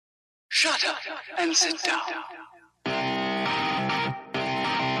Shut up and sit down.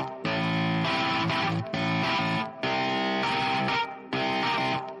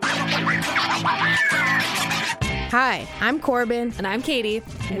 Hi, I'm Corbin. And I'm Katie.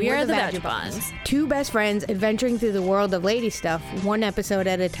 We are the Vagabonds. Two best friends adventuring through the world of lady stuff, one episode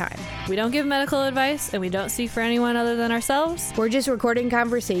at a time. We don't give medical advice, and we don't speak for anyone other than ourselves. We're just recording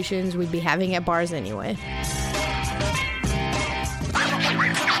conversations we'd be having at bars anyway.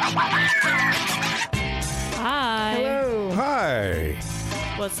 Hi. Hello. Hi.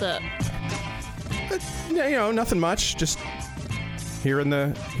 What's up? Nothing much. Just here in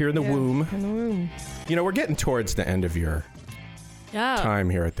the womb. In the room. We're getting towards the end of your time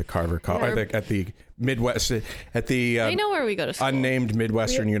here at the Carver College, at the Midwest, at the they know where we go to school. unnamed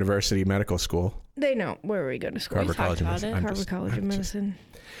Midwestern University Medical School. They know where we go to school. Carver College of Medicine. Carver College of Medicine.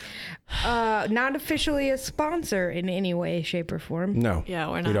 Not officially a sponsor in any way, shape, or form. No. Yeah,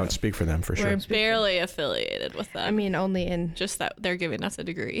 we're not. We don't speak for them for sure. We're barely affiliated with them. I mean, only in... Just that they're giving us a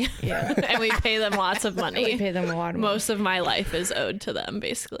degree. Yeah. And we pay them lots of money. We pay them a lot of money. Most of my life is owed to them,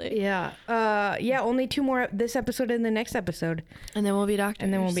 basically. Yeah. Only two more this episode and the next episode. And then we'll be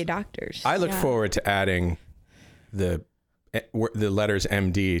doctors. I look forward to adding the letters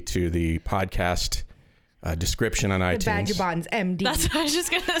MD to the podcast description on iTunes. The Vagabonds MD. That's what I was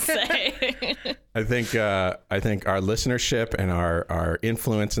just gonna say. I think our listenership and our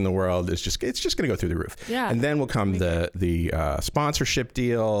influence in the world is just gonna go through the roof. Yeah. And then will come the sponsorship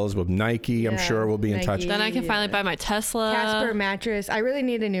deals with Nike. I'm sure we'll be in touch. Then I can finally buy my Tesla. Casper mattress. I really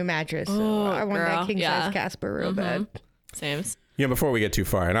need a new mattress. So I want that king size Casper real bad. Same. Before we get too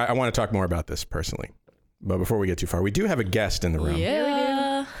far, and I want to talk more about this personally, but before we get too far, we do have a guest in the room.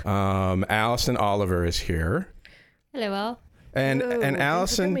 Yeah. Allison Oliver is here. Hello, all. And Hello,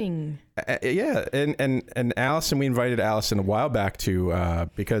 Allison, and Allison, we invited Allison a while back to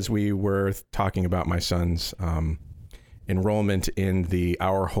because we were talking about my son's enrollment in the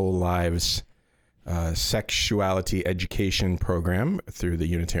Our Whole Lives sexuality education program through the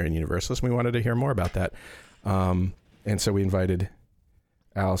Unitarian Universalist. We wanted to hear more about that, and so we invited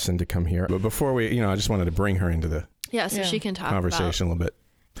Allison to come here. But before we, I just wanted to bring her into the she can talk conversation a little bit.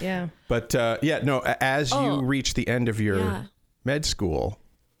 Yeah. But as you reach the end of your med school,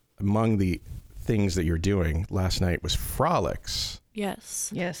 among the things that you're doing last night was frolics. Yes.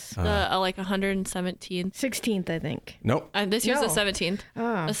 The 117th. 16th, I think. Nope. This year's the 17th.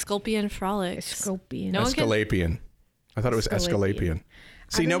 Ah. Esculapian frolics. Esculapian. Escalapian. I thought it was Escalapian.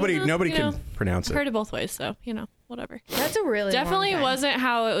 See, nobody can pronounce I've it. heard it both ways, so, whatever. That's a really Definitely long time. wasn't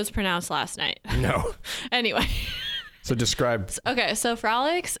how it was pronounced last night. No. Anyway. So describe. Okay, so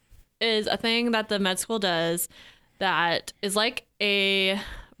frolics is a thing that the med school does that is like a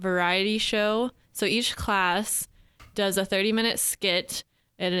variety show. So each class does a 30-minute skit,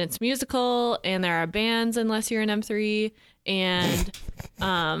 and it's musical, and there are bands unless you're an M3, and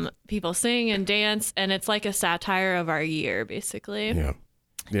people sing and dance, and it's like a satire of our year, basically. Yeah.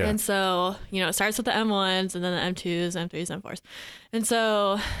 And so, it starts with the M1s and then the M2s, M3s, M4s. And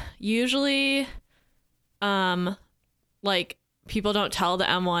so usually, people don't tell the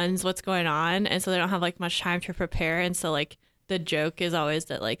M1s what's going on. And so they don't have much time to prepare. And so the joke is always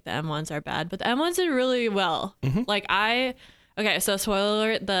that the M1s are bad, but the M1s did really well. Mm-hmm. So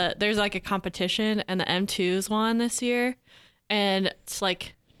spoiler alert, there's a competition and the M2s won this year. And it's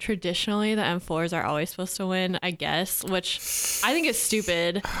traditionally the M4s are always supposed to win, I guess, which I think is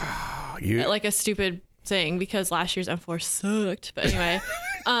stupid. A stupid thing because last year's M4 sucked. But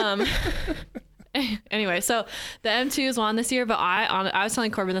anyway, so the M2s won this year, but I was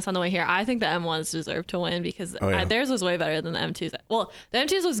telling Corbin this on the way here. I think the M1s deserve to win because theirs was way better than the M2s. Well, the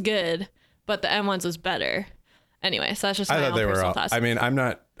M2s was good, but the M1s was better. Anyway, so that's just my own personal thoughts. I mean, I'm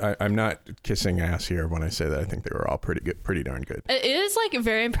not kissing ass here when I say that I think they were all pretty good, pretty darn good. It is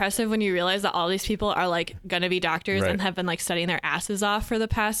very impressive when you realize that all these people are gonna be doctors and have been studying their asses off for the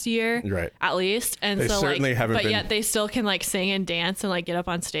past year, right? At least, and they so certainly haven't. But yet they still can sing and dance and get up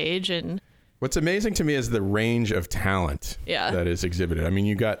on stage and. What's amazing to me is the range of talent that is exhibited. I mean,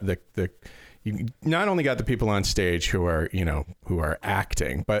 you got you not only got the people on stage who are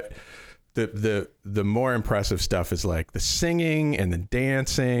acting, but the more impressive stuff is the singing and the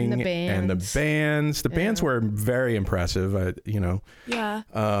dancing and the bands. The bands were very impressive, Yeah.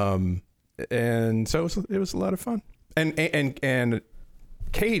 And so it was a lot of fun. And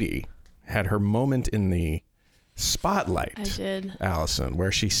Katie had her moment in the spotlight. I did. Allison,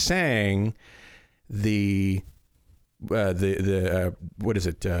 where she sang the what is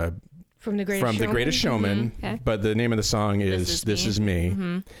it? From the Greatest Showman. Mm-hmm. Okay. But the name of the song is This Is Me.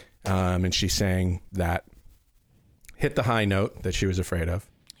 Mm-hmm. And she sang that, hit the high note that she was afraid of.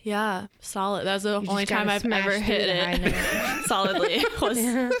 Yeah, solid. That was the You only just gotta time I've smash ever through hit the high it note. solidly.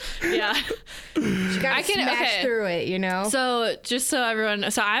 Yeah. You gotta I can- smash okay. through it, you know? So just so everyone,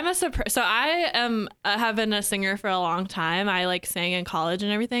 so I'm a so I am have been a singer for a long time. I like sang in college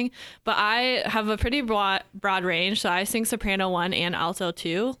and everything, but I have a pretty broad range. So I sing soprano 1 and alto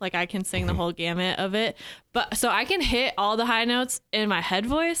 2. Like I can sing the whole gamut of it. But so I can hit all the high notes in my head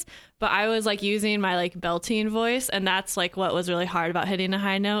voice, but I was like using my like belting voice, and that's like what was really hard about hitting a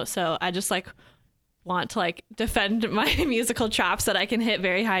high note. So I just like want to like defend my musical chops that I can hit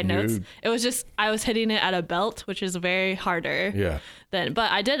very high notes. It was just I was hitting it at a belt, which is very harder. Yeah. Then,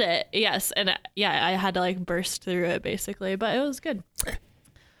 but I did it. Yes, and yeah, I had to like burst through it basically, but it was good.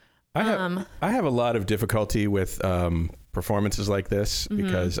 I have a lot of difficulty with performances like this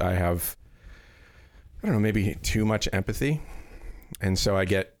because I have, I don't know, maybe too much empathy. And so I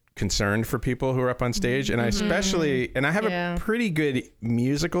get concerned for people who are up on stage. And I especially, and I have a pretty good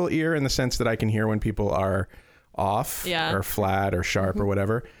musical ear in the sense that I can hear when people are off or flat or sharp or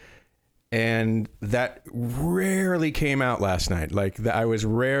whatever. And that rarely came out last night. Like I was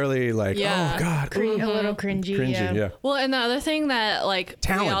rarely like, oh God, A little cringy. yeah. Well, and the other thing that like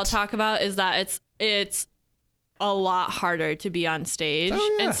Talent. we all talk about is that it's a lot harder to be on stage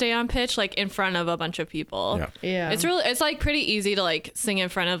and stay on pitch like in front of a bunch of people. Yeah. It's like pretty easy to like sing in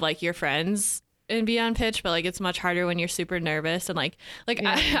front of like your friends and be on pitch, but like it's much harder when you're super nervous and like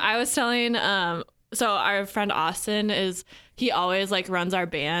I was telling so our friend Austin he always like runs our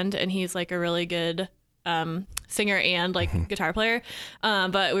band, and he's like a really good singer and like guitar player.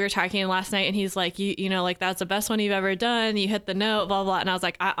 But we were talking last night, and he's like, you know, like that's the best one you've ever done. You hit the note, blah, blah. And I was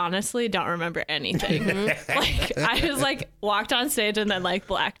like, I honestly don't remember anything. Like I was like walked on stage and then like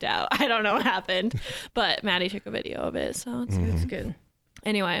blacked out. I don't know what happened, but Maddie took a video of it. So it's good.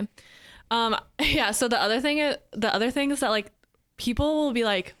 Anyway. Yeah. So the other thing is that like people will be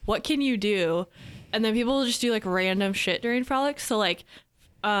like, what can you do? And then people will just do like random shit during frolics. So like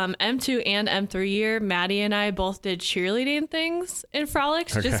M2 and M3 year, Maddie and I both did cheerleading things in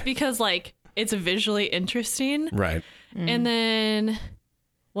frolics just because like it's visually interesting. Right. And then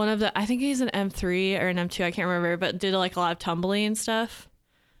one of I think he's an M3 or an M2, I can't remember, but did like a lot of tumbling and stuff.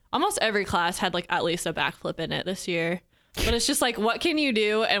 Almost every class had like at least a backflip in it this year. But it's just like, what can you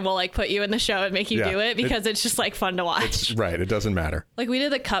do? And we'll like put you in the show and make you do it because it's just like fun to watch. Right. It doesn't matter. Like we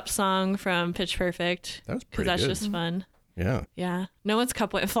did the cup song from Pitch Perfect. That was pretty that's good. just fun. Yeah. Yeah. No one's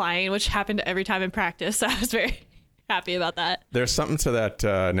cup went flying, which happened every time in practice. So I was very happy about that. There's something to that.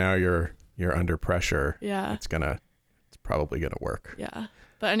 Now you're under pressure. Yeah. It's probably gonna work. Yeah.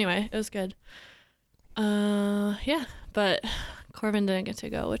 But anyway, it was good. Yeah. But Corbin didn't get to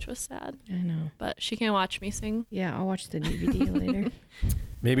go, which was sad. I know. But she can watch me sing. Yeah, I'll watch the DVD later.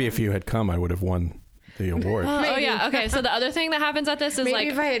 Maybe if you had come, I would have won the award. Oh yeah. Okay. So the other thing that happens at this is Maybe like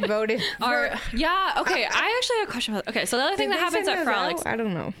if I had voted Okay. I actually have a question about. Okay. So the other thing that happens at frolics. I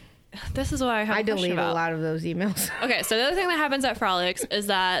don't know. This is what I have. I delete a lot of those emails. Okay. So the other thing that happens at frolics is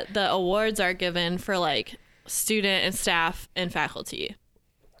that the awards are given for like student and staff and faculty.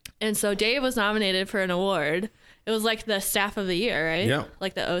 And so Dave was nominated for an award. It was like the staff of the year, right? Yeah.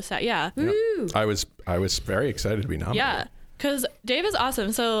 Like the OSAT. Yeah. Yep. I was very excited to be nominated. Yeah. Because Dave is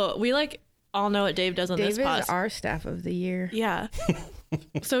awesome. So we like all know what Dave does on this podcast. Dave is our staff of the year. Yeah.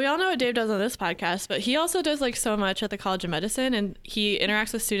 So we all know what Dave does on this podcast, but he also does like so much at the College of Medicine, and he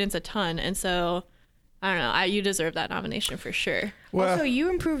interacts with students a ton. And so I don't know. You deserve that nomination for sure. Well, Also, you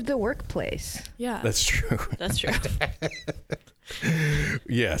improved the workplace. Yeah. that's true. That's true.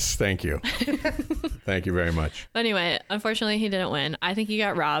 Yes. Thank you. Thank you very much. Anyway, unfortunately, he didn't win. I think he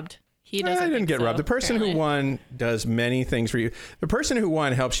got robbed. He doesn't. I didn't think get so, robbed. The person apparently. who won does many things for you. The person who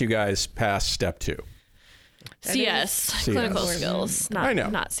won helps you guys pass step 2. CS, clinical CS. skills, not, I know.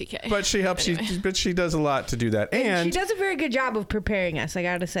 not CK. But she helps Anyway. you. But she does a lot to do that. And she does a very good job of preparing us, I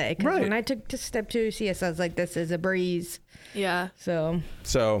gotta say. 'Cause Right. when I took to step 2 CS, I was like, this is a breeze. Yeah. So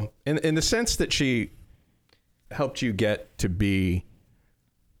in the sense that she helped you get to be,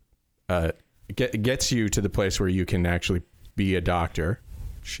 gets you to the place where you can actually be a doctor,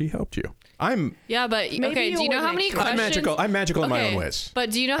 she helped you. Yeah, but Maybe okay. Do you know how many questions? I'm magical in my own Okay, ways.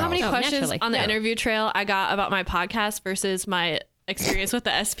 But do you know how many Oh, questions naturally. on the Yeah. interview trail I got about my podcast versus my experience with the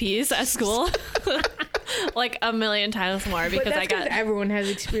SPs at school? Like a million times more but because that's I got. everyone has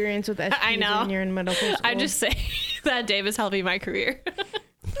experience with SPs I know. when you're in medical school. I just say that Dave is helping my career.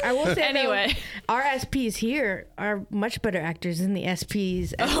 I will say Anyway. though, our SPs here are much better actors than the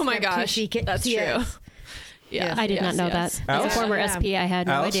SPs. at Oh my Step gosh, 2 that's CS. true. Yeah, I did not know that. As a Allison- former Yeah. SP, I had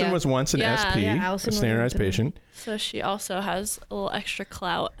no Allison idea. was once an Yeah. SP, Yeah, a Allison was standardized once an- patient. So she also has a little extra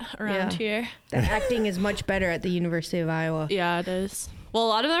clout around Yeah. here. That acting is much better at the University of Iowa. Yeah, it is. Well, a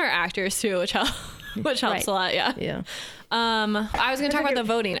lot of them are actors too, which helps Right. a lot. Yeah. Yeah. I was going to talk about the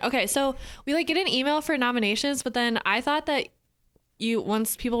voting. Okay. So we like get an email for nominations, but then I thought that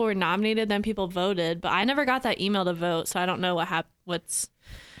once people were nominated, then people voted, but I never got that email to vote. So I don't know I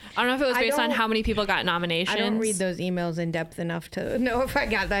don't know if it was based on how many people got nominations. I don't read those emails in depth enough to know if I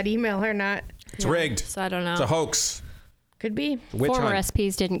got that email or not. It's rigged. So I don't know. It's a hoax. Could be. Witch Former hunt.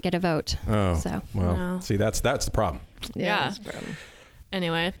 SPs didn't get a vote. Oh, So well, No. see, that's the problem. Yeah. That's the problem.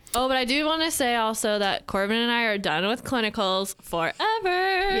 Anyway. Oh, but I do want to say also that Corbin and I are done with clinicals forever.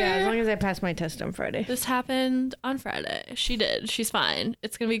 Yeah, as long as I pass my test on Friday. This happened on Friday. She did. She's fine.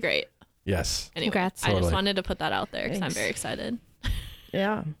 It's going to be great. Yes. Anyway, Congrats. I just Totally. wanted to put that out there because I'm Thanks. very excited.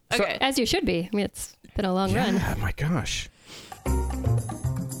 Yeah. Okay. as you should be. I mean, it's been a long run. Yeah, my gosh.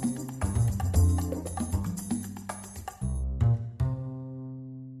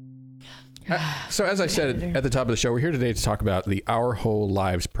 So as I said at the top of the show, we're here today to talk about the Our Whole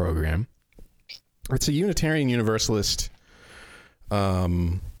Lives program. It's a Unitarian Universalist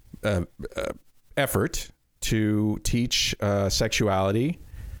effort to teach sexuality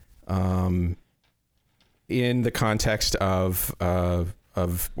in the context of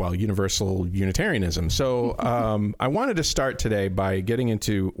universal Unitarianism. So I wanted to start today by getting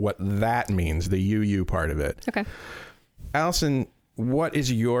into what that means, the UU part of it. Okay. Allison, what is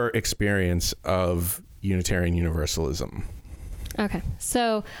your experience of Unitarian Universalism? Okay.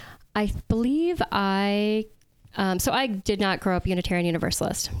 So I believe I did not grow up Unitarian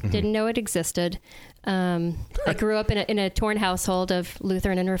Universalist. Didn't know it existed. I grew up in a torn household of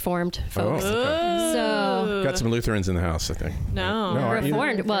Lutheran and Reformed folks. okay. So Got some Lutherans in the house, I think. No. No, aren't you?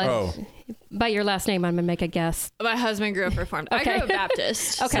 Reformed. Well, by your last name, I'm gonna make a guess. My husband grew up Reformed. I Okay. grew up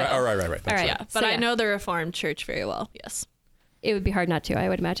Baptist. Okay. Right, right. All right. Yeah, but So, I know the Reformed Church very well. Yes. It would be hard not to, I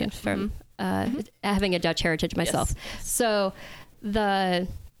would imagine, from having a Dutch heritage myself. So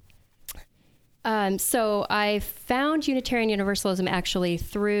so I found Unitarian Universalism actually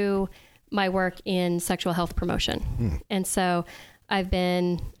through my work in sexual health promotion. And so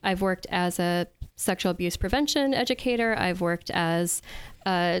I've worked as a sexual abuse prevention educator. I've worked as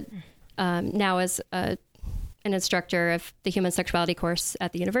now as an instructor of the human sexuality course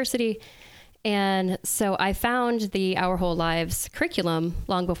at the university. And so I found the Our Whole Lives curriculum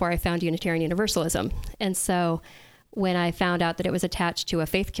long before I found Unitarian Universalism. And so when I found out that it was attached to a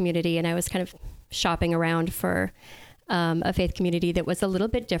faith community, and I was kind of shopping around for a faith community that was a little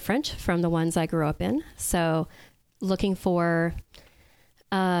bit different from the ones I grew up in. So looking for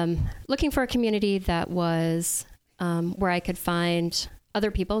a community that was where I could find other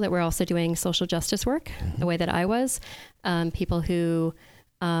people that were also doing social justice work the way that I was, people who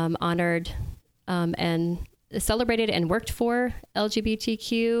honored and celebrated and worked for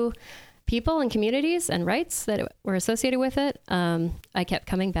LGBTQ people and communities and rights that were associated with it. I kept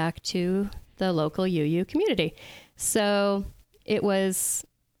coming back to the local UU community. So it was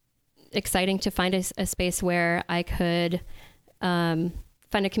exciting to find a space where I could find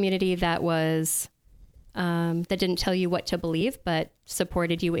a community that was that didn't tell you what to believe, but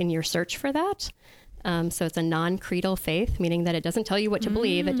supported you in your search for that. So it's a non-creedal faith, meaning that it doesn't tell you what to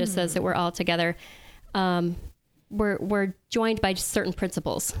believe. It just says that we're all together. We're joined by certain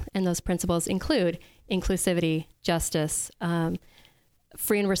principles, and those principles include inclusivity, justice,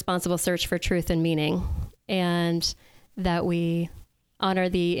 free and responsible search for truth and meaning, and that we honor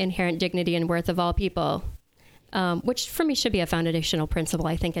the inherent dignity and worth of all people, which for me should be a foundational principle,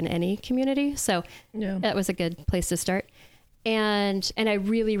 I think, in any community. So that was a good place to start. And I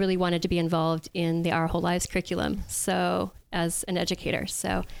really, really wanted to be involved in the Our Whole Lives curriculum. So as an educator,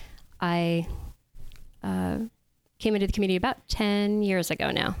 so I came into the community about 10 years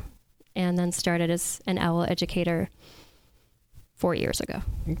ago now, and then started as an OWL educator 4 years ago.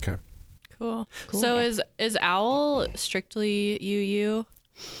 Okay. Cool. So is OWL strictly UU?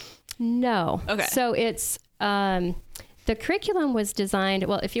 No. Okay. So it's the curriculum was designed.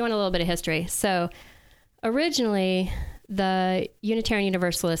 Well, if you want a little bit of history, so originally the Unitarian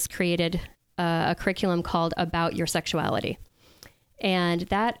Universalists created a curriculum called About Your Sexuality, and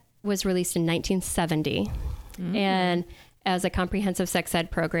that was released in 1970, and as a comprehensive sex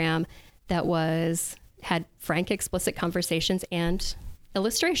ed program that had frank, explicit conversations and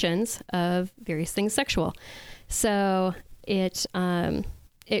illustrations of various things sexual. So it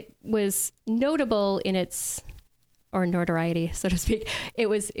was notable in its, or notoriety, so to speak.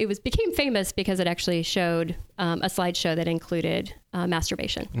 It became famous because it actually showed a slideshow that included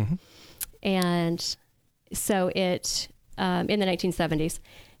masturbation. And so it, in the 1970s,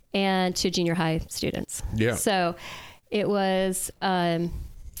 and to junior high students. Yeah. So it was,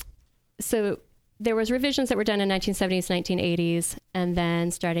 so there was revisions that were done in 1970s, 1980s, and then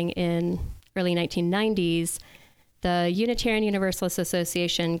starting in early 1990s, the Unitarian Universalist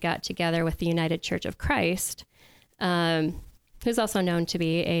Association got together with the United Church of Christ, who's also known to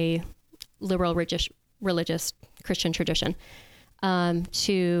be a liberal religious Christian tradition,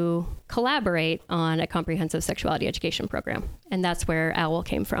 to collaborate on a comprehensive sexuality education program. And that's where OWL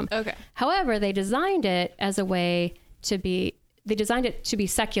came from. Okay. However, they designed it as a way to be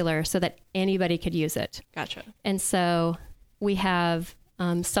secular so that anybody could use it. Gotcha. And so we have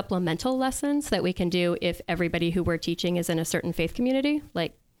supplemental lessons that we can do if everybody who we're teaching is in a certain faith community,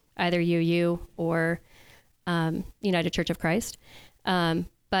 like either UU or United Church of Christ.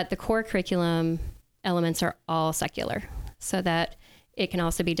 But the core curriculum elements are all secular, so that it can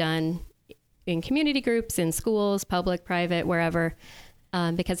also be done in community groups, in schools, public, private, wherever,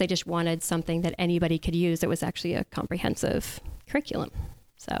 because they just wanted something that anybody could use that was actually a comprehensive curriculum.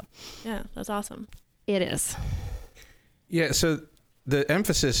 So yeah, that's awesome. It is. Yeah, so the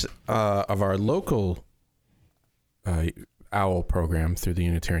emphasis of our local OWL program through the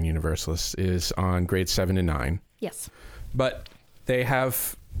Unitarian Universalists is on grades 7 to 9. Yes. But they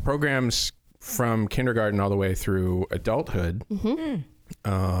have programs from kindergarten all the way through adulthood.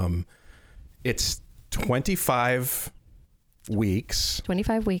 Mm-hmm. It's 25 weeks.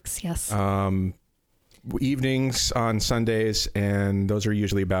 25 weeks, yes. Evenings on Sundays, and those are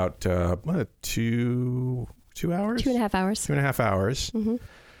usually about 2 hours? 2.5 hours. 2.5 hours. Mm-hmm.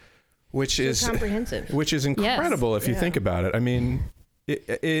 Which is comprehensive. Which is incredible if you think about it. I mean,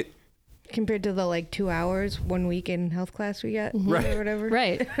 it compared to the 2 hours 1 week in health class we got, right, or whatever.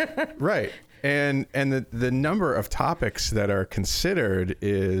 Right. Right. And the number of topics that are considered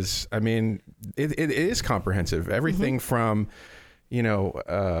is, I mean, it is comprehensive. Everything from,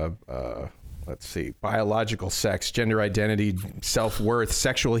 let's see, biological sex, gender identity, self-worth,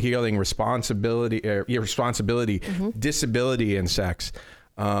 sexual healing, responsibility, disability and sex.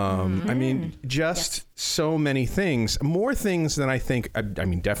 I mean, just so many things, more things than I think, I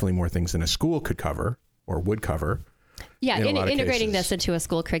mean, definitely more things than a school could cover or would cover. Yeah, integrating this into a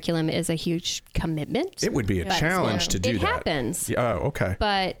school curriculum is a huge commitment. It would be a challenge to do that. It happens. Yeah, oh, okay.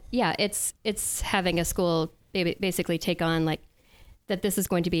 But yeah, it's having a school basically take on that this is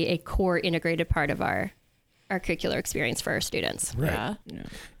going to be a core integrated part of our curricular experience for our students. Right.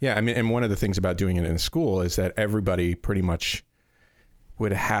 Yeah, I mean, and one of the things about doing it in a school is that everybody pretty much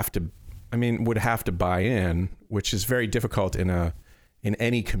would have to buy in, which is very difficult in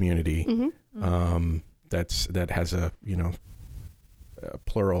any community. That has a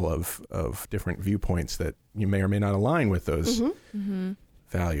plural of different viewpoints that you may or may not align with those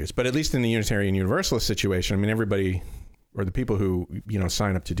values. But at least in the Unitarian Universalist situation, I mean, everybody, or the people who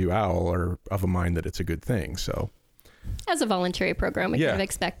sign up to do OWL, are of a mind that it's a good thing. So, as a voluntary program, we kind of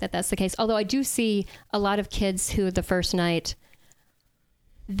expect that that's the case. Although I do see a lot of kids who the first night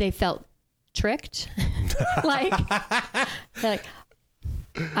they felt tricked, like.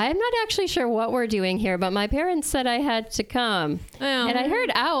 I'm not actually sure what we're doing here, but my parents said I had to come. And I heard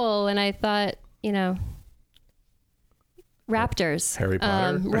OWL and I thought, raptors. Harry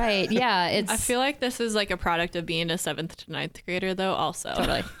Potter. Right. Yeah. I feel like this is like a product of being a 7th to 9th grader though also.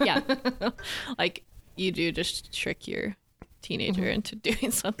 Totally. Yeah. Like you do just trick your teenager into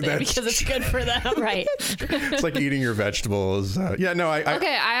doing something because it's good for them. Right. It's like eating your vegetables. Okay,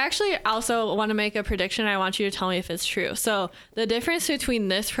 I actually also want to make a prediction. I want you to tell me if it's true. So the difference between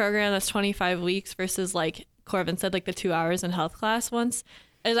this program that's 25 weeks versus like Corbin said, like the 2 hours in health class once,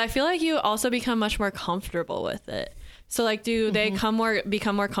 is I feel like you also become much more comfortable with it. So like, do they become more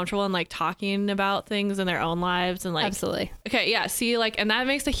comfortable in like talking about things in their own lives and like, absolutely. Okay. Yeah. See, like, and that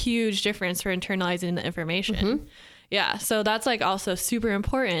makes a huge difference for internalizing the information. Yeah, so that's like also super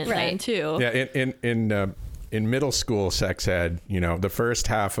important then too. Yeah, in middle school sex ed, the first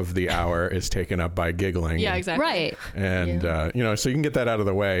half of the hour is taken up by giggling. Yeah, exactly. Right. And so you can get that out of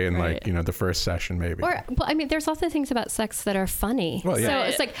the way in the first session maybe. Or well, I mean, there's also things about sex that are funny. Well, yeah. So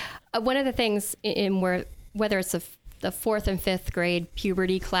it's like one of the things whether it's the 4th and 5th grade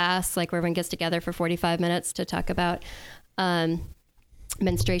puberty class, like where everyone gets together for 45 minutes to talk about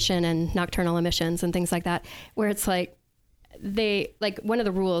menstruation and nocturnal emissions and things like that, where it's like one of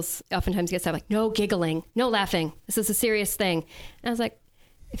the rules oftentimes gets out, like no giggling, no laughing, this is a serious thing. And I was like,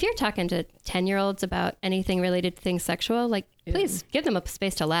 if you're talking to 10-year-olds about anything related to things sexual, like please give them a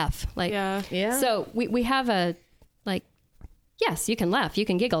space to laugh. Like so we have a yes, you can laugh, you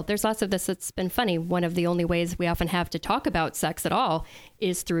can giggle. There's lots of this that's been funny. One of the only ways we often have to talk about sex at all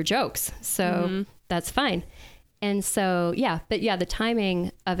is through jokes, so that's fine. And so, the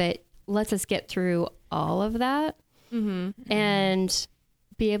timing of it lets us get through all of that. And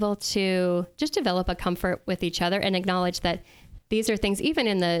be able to just develop a comfort with each other and acknowledge that these are things, even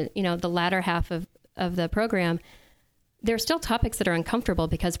in the, the latter half of the program, there are still topics that are uncomfortable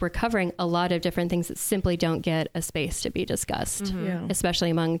because we're covering a lot of different things that simply don't get a space to be discussed, especially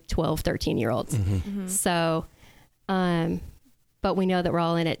among 12, 13-year-olds. So, but we know that we're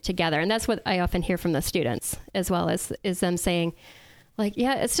all in it together. And that's what I often hear from the students, as well as is them saying, like,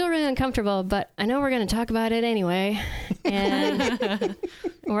 yeah, it's still really uncomfortable, but I know we're going to talk about it anyway. And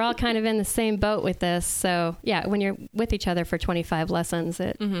we're all kind of in the same boat with this. So yeah, when you're with each other for 25 lessons,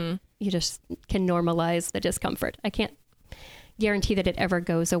 you just can normalize the discomfort. I can't guarantee that it ever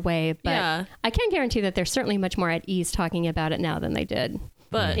goes away, but I can guarantee that they're certainly much more at ease talking about it now than they did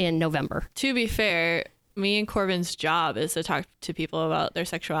in November. To be fair, me and Corbin's job is to talk to people about their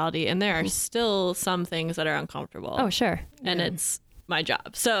sexuality, and there are still some things that are uncomfortable. Oh, sure. And it's my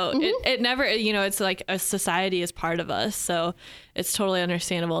job. So it never, it's like a society is part of us. So it's totally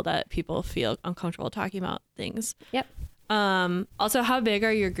understandable that people feel uncomfortable talking about things. Yep. Also, how big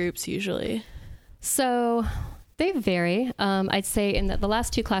are your groups usually? So they vary. I'd say in the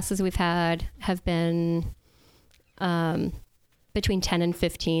last 2 classes we've had have been between 10 and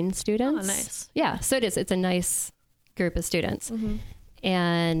 15 students. Oh, nice. Yeah. So it is. It's a nice group of students.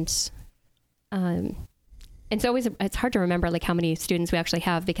 And it's hard to remember like how many students we actually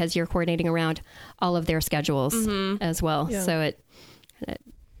have because you're coordinating around all of their schedules as well. Yeah. So it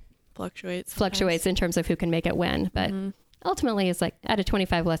fluctuates in terms of who can make it when, but ultimately it's like out of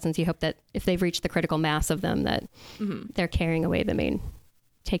 25 lessons, you hope that if they've reached the critical mass of them, that they're carrying away the main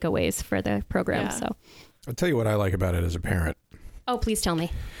takeaways for the program. Yeah. So I'll tell you what I like about it as a parent. Oh, please tell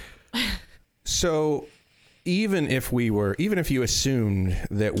me. So even if you assumed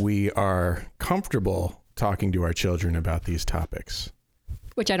that we are comfortable talking to our children about these topics,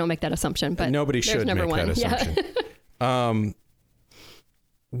 which I don't make that assumption, but nobody should make that assumption. Yeah.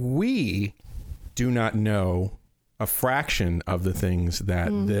 We do not know a fraction of the things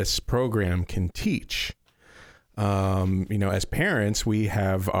that this program can teach. As parents, we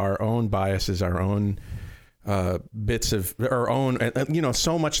have our own biases, our own bits of our own,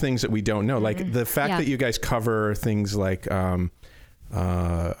 so much things that we don't know. Like the fact that you guys cover things like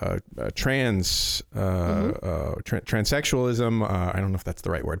transsexualism. I don't know if that's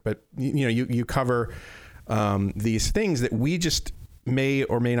the right word, but you cover these things that we just may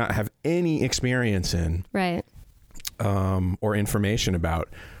or may not have any experience in, right? Or information about,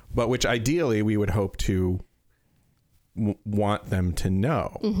 but which ideally we would hope to want them to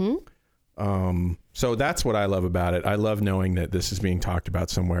know. So that's what I love about it. I love knowing that this is being talked about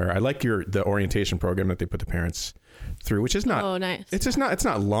somewhere. I like the orientation program that they put the parents through, which is not, nice. It's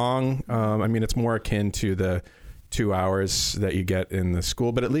not long. I mean, it's more akin to the 2 hours that you get in the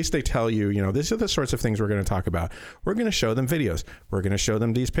school, but at least they tell you, these are the sorts of things we're going to talk about. We're going to show them videos. We're going to show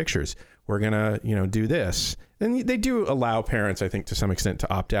them these pictures. We're going to, do this. And they do allow parents, I think, to some extent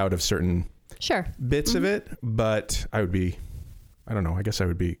to opt out of certain bits of it, but I guess I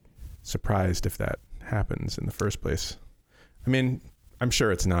would be surprised if that happens in the first place. I mean, I'm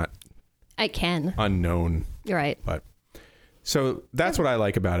sure it's not unknown. You're right. But so that's what I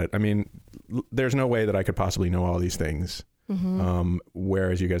like about it. I mean, there's no way that I could possibly know all these things.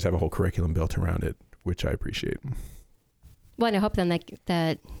 Whereas you guys have a whole curriculum built around it, which I appreciate. Well, and I hope then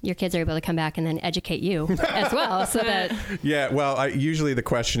that your kids are able to come back and then educate you as well. So that. Yeah. Well, usually the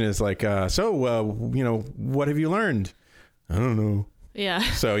question is like, what have you learned? I don't know. Yeah.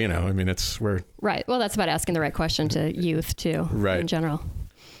 So, I mean, we're right. Well, that's about asking the right question to youth too, in general.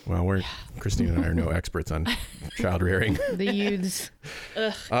 Well, Christine and I are no experts on child rearing. The youths.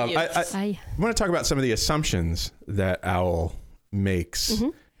 I want to talk about some of the assumptions that OWL makes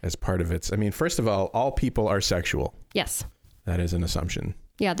as part of its. I mean, first of all people are sexual. Yes. That is an assumption.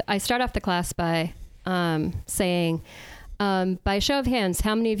 Yeah. I start off the class by saying, by show of hands,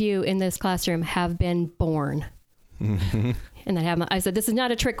 how many of you in this classroom have been born? And then I said, this is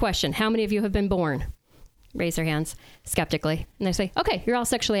not a trick question. How many of you have been born? Raise their hands skeptically. And they say, okay, you're all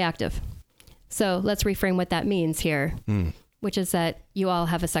sexually active. So let's reframe what that means here, which is that you all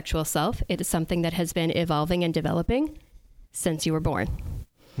have a sexual self. It is something that has been evolving and developing since you were born.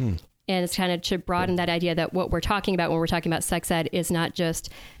 And it's kind of to broaden that idea that what we're talking about when we're talking about sex ed is not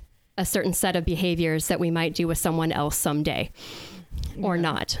just a certain set of behaviors that we might do with someone else someday. Or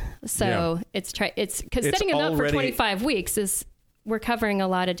not. So it's because setting them up for 25 weeks we're covering a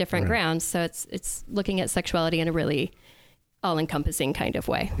lot of different grounds. So it's looking at sexuality in a really all-encompassing kind of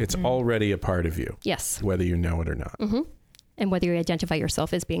way. It's already a part of you. Yes. Whether you know it or not. And whether you identify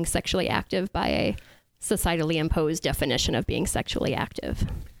yourself as being sexually active by a societally imposed definition of being sexually active.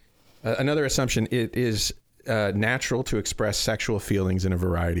 Another assumption, it is natural to express sexual feelings in a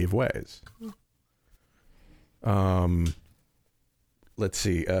variety of ways. Let's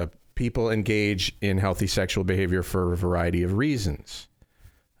see. People engage in healthy sexual behavior for a variety of reasons.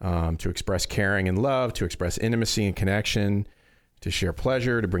 To express caring and love, to express intimacy and connection, to share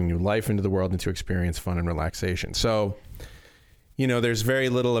pleasure, to bring new life into the world, and to experience fun and relaxation. So, there's very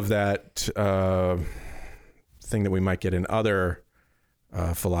little of that thing that we might get in other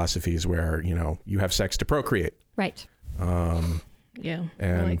philosophies where, you have sex to procreate. Right. Yeah.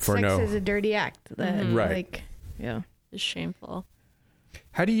 And like for sex is a dirty act. That, Right. Like, yeah. It's shameful.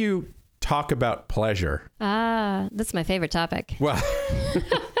 How do you talk about pleasure? That's my favorite topic. Well,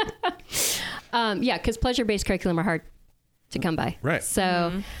 because pleasure-based curriculum are hard to come by. Right.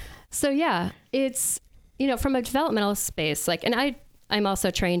 So yeah, it's, from a developmental space, and I'm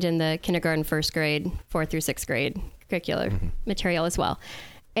also trained in the kindergarten, first grade, 4th through 6th grade curricular material as well.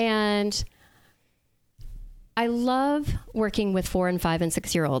 And I love working with 4 and 5 and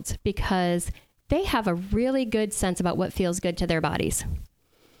 6-year-olds because they have a really good sense about what feels good to their bodies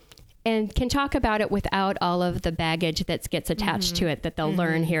and can talk about it without all of the baggage that gets attached to it that they'll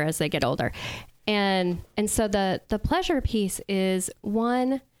learn here as they get older. And so the pleasure piece is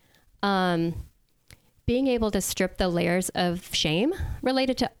one, being able to strip the layers of shame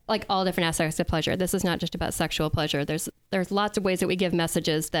related to all different aspects of pleasure. This is not just about sexual pleasure. There's lots of ways that we give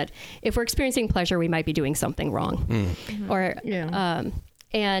messages that if we're experiencing pleasure, we might be doing something wrong. Or,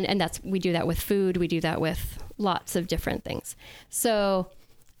 and we do that with food. We do that with lots of different things. So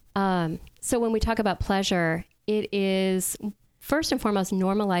when we talk about pleasure, it is first and foremost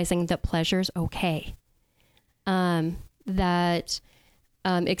normalizing that pleasure's okay. That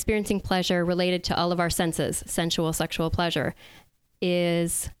experiencing pleasure related to all of our senses, sensual, sexual pleasure,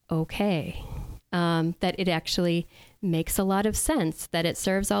 is okay. That it actually makes a lot of sense, that it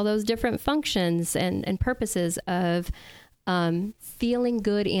serves all those different functions and purposes of feeling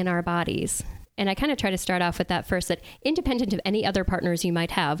good in our bodies. And I kind of try to start off with that first, that independent of any other partners you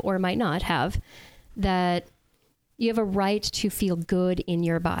might have or might not have, that you have a right to feel good in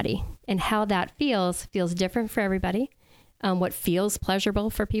your body. And how that feels different for everybody. What feels pleasurable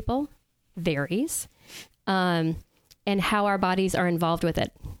for people varies. And how our bodies are involved with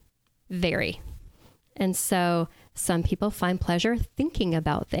it vary. And so some people find pleasure thinking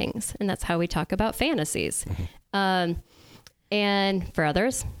about things. And that's how we talk about fantasies. And for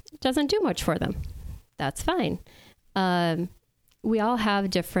others, it doesn't do much for them. That's fine. We all have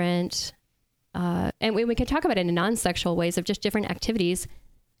different, and we can talk about it in non-sexual ways of just different activities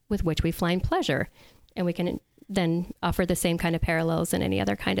with which we find pleasure. And we can then offer the same kind of parallels in any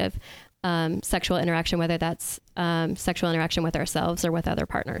other kind of sexual interaction, whether that's sexual interaction with ourselves or with other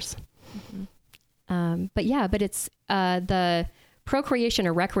partners. But it's the procreation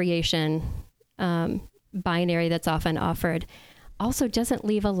or recreation binary that's often offered also doesn't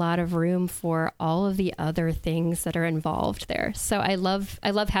leave a lot of room for all of the other things that are involved there. So I love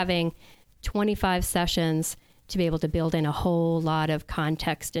having 25 sessions to be able to build in a whole lot of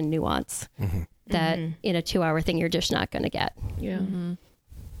context and nuance that in a 2-hour thing you're just not going to get. Yeah.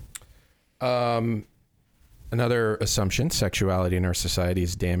 Another assumption, sexuality in our society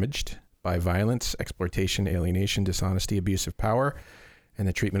is damaged by violence, exploitation, alienation, dishonesty, abuse of power, and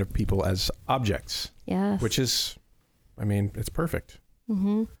the treatment of people as objects. Yes. Which is, it's perfect.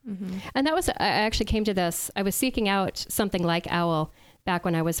 And that was, I actually came to this, I was seeking out something like OWL back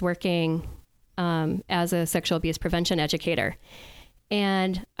when I was working as a sexual abuse prevention educator.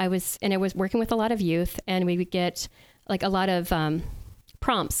 And I was working with a lot of youth, and we would get a lot of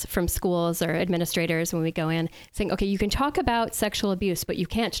prompts from schools or administrators when we go in saying, okay, you can talk about sexual abuse, but you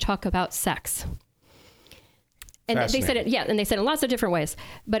can't talk about sex. And they said it, and they said it in lots of different ways,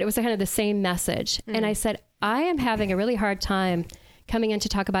 but it was kind of the same message. And I said, I am having a really hard time coming in to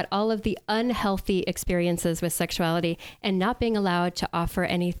talk about all of the unhealthy experiences with sexuality and not being allowed to offer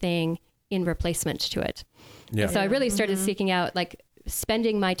anything in replacement to it. Yeah. So I really started seeking out,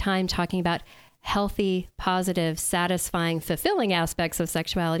 spending my time talking about healthy, positive, satisfying, fulfilling aspects of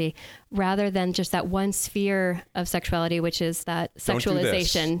sexuality rather than just that one sphere of sexuality, which is that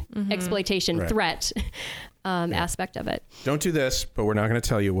sexualization, exploitation, threat aspect of it. Don't do this, but we're not going to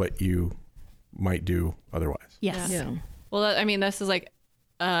tell you what you might do otherwise. Yes. Yeah. Well, this is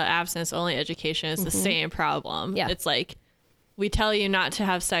abstinence only education is the same problem. Yeah. It's we tell you not to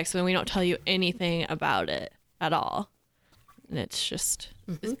have sex when we don't tell you anything about it at all. And it's just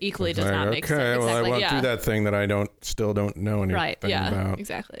it equally does not make sense. Okay, well, Exactly. I won't do that thing that I still don't know anything Right. Yeah. about.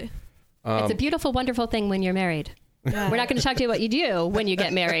 Exactly. It's a beautiful, wonderful thing when you're married. We're not going to talk to you what you do when you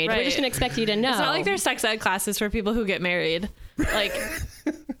get married. We're just going to expect you to know. It's not like there's sex ed classes for people who get married.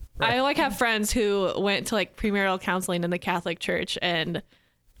 I like have friends who went to like premarital counseling in the Catholic Church, and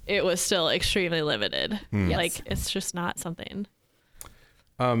it was still extremely limited. Like it's just not something.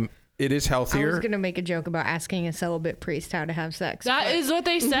 It is healthier. I was going to make a joke about asking a celibate priest how to have sex. That is what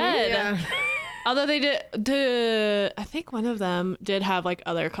they said. Yeah. Although they did, I think one of them did have like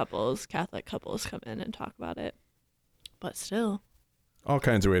other couples, Catholic couples, come in and talk about it. But still. All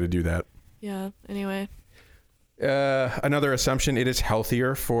kinds of way to do that. Yeah. Anyway. Another assumption, it is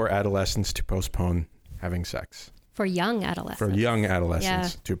healthier for adolescents to postpone having sex. For young adolescents. For young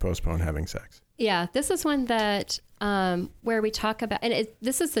adolescents to postpone having sex. Yeah, this is one that where we talk about, and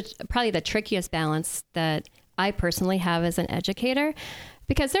this is probably the trickiest balance that I personally have as an educator,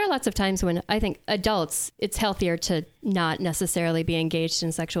 because there are lots of times when I think adults, it's healthier to not necessarily be engaged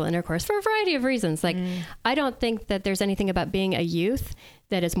in sexual intercourse for a variety of reasons. Like, I don't think that there's anything about being a youth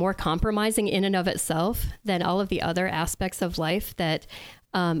that is more compromising in and of itself than all of the other aspects of life that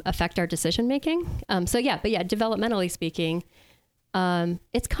affect our decision making. Developmentally speaking,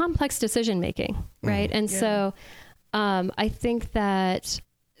 it's complex decision making, right? And so I think that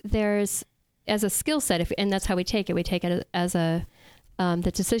there's, as a skill set, and that's how we take it as a,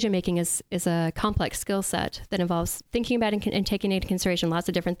 the decision making is a complex skill set that involves thinking about and taking into consideration lots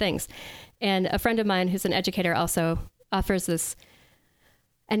of different things. And a friend of mine who's an educator also offers this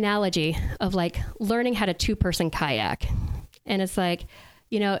analogy of like learning how to 2-person kayak. And it's like,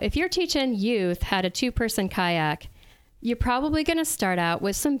 if you're teaching youth how to 2-person kayak, you're probably going to start out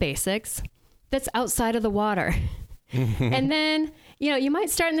with some basics that's outside of the water. And then, you might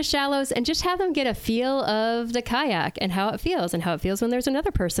start in the shallows and just have them get a feel of the kayak and how it feels when there's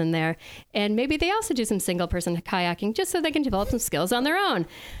another person there. And maybe they also do some single person kayaking just so they can develop some skills on their own.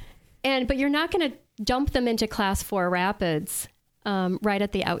 But you're not going to dump them into class 4 rapids right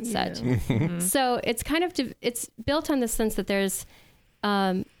at the outset. Yeah. So it's it's built on the sense that there's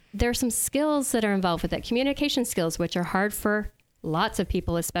some skills that are involved with it. Communication skills, which are hard for lots of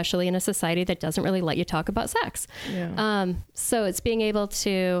people, especially in a society that doesn't really let you talk about sex. Yeah. So it's being able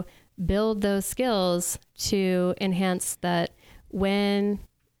to build those skills to enhance that when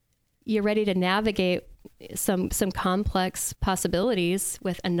you're ready to navigate some complex possibilities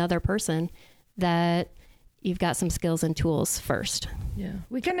with another person, that you've got some skills and tools first. Yeah.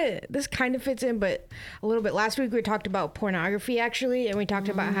 This kind of fits in, but a little bit. Last week we talked about pornography actually, and we talked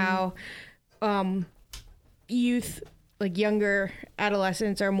about how youth, like younger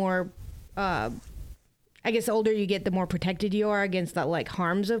adolescents, are more, I guess the older you get, the more protected you are against the like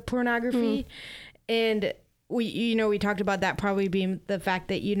harms of pornography. And we talked about that probably being the fact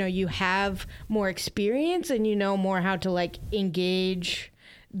that, you have more experience and more how to like engage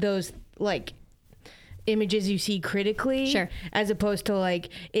those like images you see critically. Sure. As opposed to like,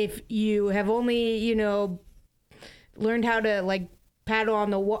 if you have only, learned how to like paddle on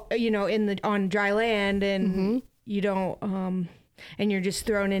the, on dry land and you don't, and you're just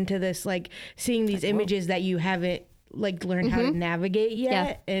thrown into this, like seeing these images that you haven't like learned how to navigate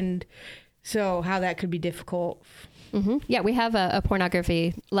yet. Yeah. And so how that could be difficult. Yeah, we have a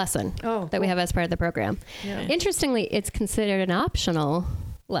pornography lesson that we have as part of the program. Yeah. Interestingly, it's considered an optional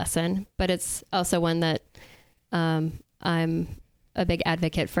lesson, but it's also one that I'm a big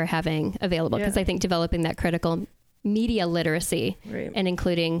advocate for having available, because I think developing that critical media literacy and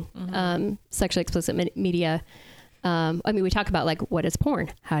including sexually explicit media. We talk about like, what is porn?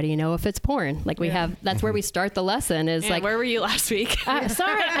 How do you know if it's porn? Like that's where we start the lesson is like, where were you last week?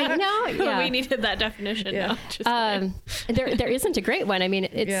 Sorry, I know. Yeah. We needed that definition. Yeah. No, there isn't a great one. I mean,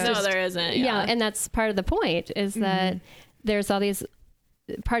 it's no, there isn't. Yeah. And that's part of the point is that there's all these,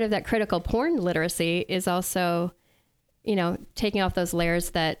 part of that critical porn literacy is also, taking off those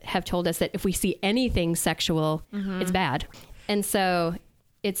layers that have told us that if we see anything sexual, it's bad. And so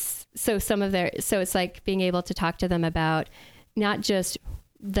it's like being able to talk to them about not just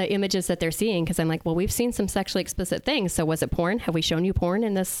the images that they're seeing. Cause I'm like, well, we've seen some sexually explicit things. So was it porn? Have we shown you porn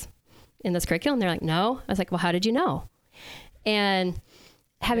in this curriculum? And they're like, no. I was like, well, how did you know? And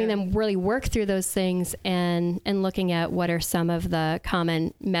having them really work through those things and looking at what are some of the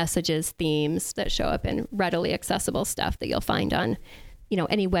common messages, themes that show up in readily accessible stuff that you'll find on,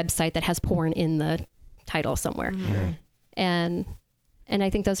 any website that has porn in the title somewhere. And I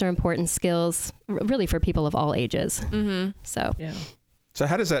think those are important skills really for people of all ages. So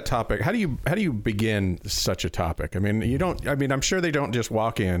how does that topic, how do you begin such a topic? I mean, I'm sure they don't just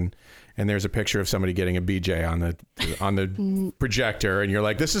walk in and there's a picture of somebody getting a BJ on the projector and you're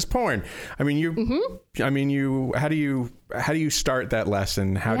like, this is porn. I mean, how do you start that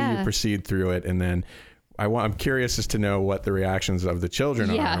lesson? How do you proceed through it? And then I'm curious as to know what the reactions of the children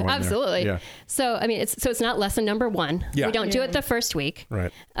are. Yeah, absolutely. Yeah. So, I mean, it's not lesson number 1. Yeah. We don't do it the first week.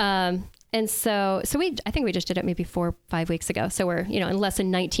 Right. And so I think we just did it maybe 4 or 5 weeks ago. So we're, in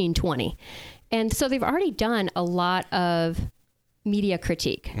lesson 19, 20. And so they've already done a lot of media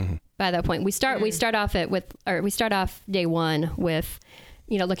critique by that point. We start off day 1 with,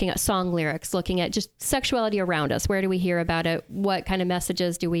 looking at song lyrics, looking at just sexuality around us. Where do we hear about it? What kind of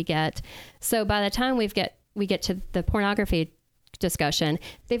messages do we get? So by the time we get to the pornography discussion,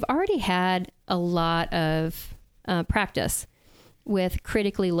 they've already had a lot of practice with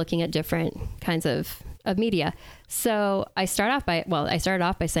critically looking at different kinds of media. So I started off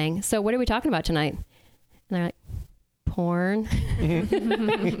by saying, so what are we talking about tonight? And they're like, porn.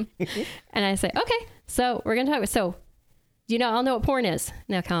 And I say, okay, so we're going to talk about, so I'll know what porn is.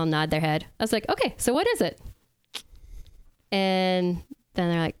 And they'll kind of nod their head. I was like, okay, so what is it? And then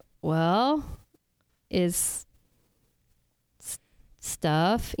they're like, well, is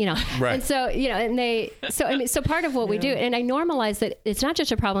stuff, Right. And so, so part of what we do, and I normalize that it's not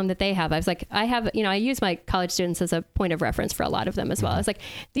just a problem that they have. I was like, I use my college students as a point of reference for a lot of them as well. I was like,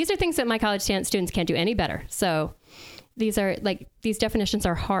 these are things that my college students can't do any better. So these definitions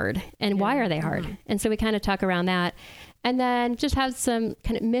are hard. And why are they hard? And so we kind of talk around that, and then just have some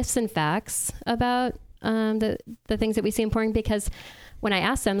kind of myths and facts about the things that we see in porn. Because when I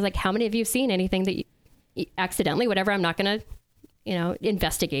ask them, like, how many of you have seen anything that you accidentally, whatever, I'm not going to,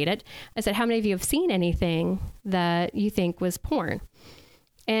 investigate it. I said, how many of you have seen anything that you think was porn?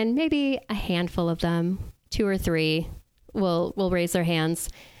 And maybe a handful of them, 2 or 3, will raise their hands.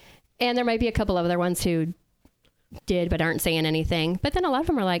 And there might be a couple of other ones who did but aren't saying anything. But then a lot of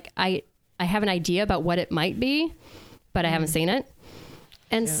them are like, I have an idea about what it might be, but I haven't seen it.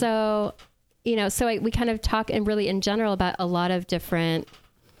 And so, we kind of talk and really in general about a lot of different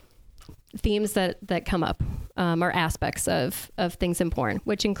themes that come up, or aspects of things in porn,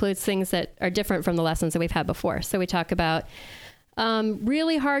 which includes things that are different from the lessons that we've had before. So we talk about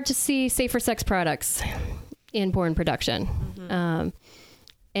really hard to see safer sex products in porn production.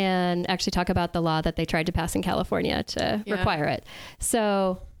 And actually talk about the law that they tried to pass in California to require it.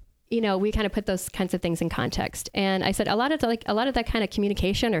 So, we kind of put those kinds of things in context. And I said a lot of that kind of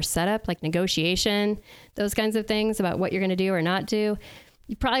communication or setup, like negotiation, those kinds of things about what you're going to do or not do,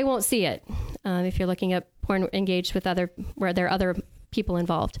 you probably won't see it if you're looking at porn engaged with where there are other people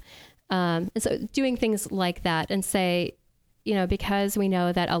involved. And so doing things like that and say, because we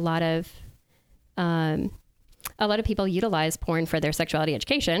know that a lot of people utilize porn for their sexuality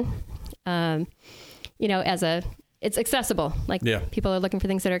education, it's accessible. Like people are looking for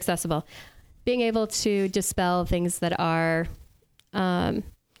things that are accessible. Being able to dispel things that are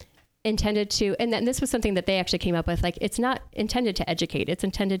intended to, and then this was something that they actually came up with. Like, it's not intended to educate; it's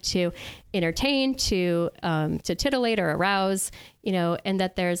intended to entertain, to titillate or arouse. And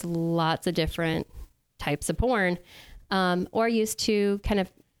that there's lots of different types of porn, or used to kind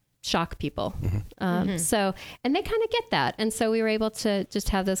of shock people. So, and they kind of get that. And so we were able to just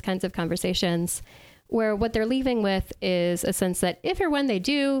have those kinds of conversations where what they're leaving with is a sense that if or when they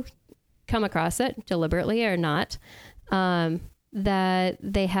do come across it, deliberately or not, that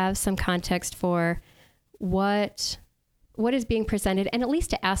they have some context for what is being presented, and at least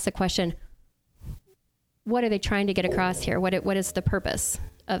to ask the question, what are they trying to get across here? What is the purpose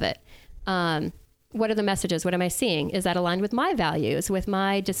of it? What are the messages? What am I seeing? Is that aligned with my values, with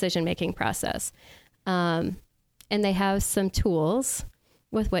my decision-making process? And they have some tools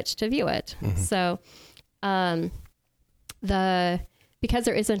with which to view it. So, because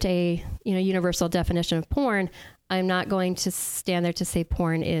there isn't a universal definition of porn, I'm not going to stand there to say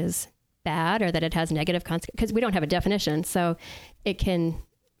porn is bad or that it has negative consequences, because we don't have a definition. So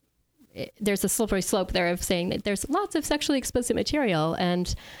there's a slippery slope there of saying that there's lots of sexually explicit material,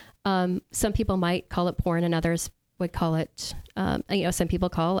 and some people might call it porn and others would call it, some people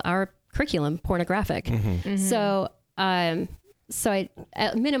call our curriculum pornographic. So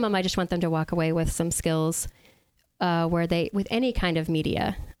at minimum, I just want them to walk away with some skills where with any kind of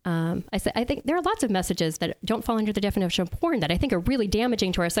media. I think there are lots of messages that don't fall under the definition of porn that I think are really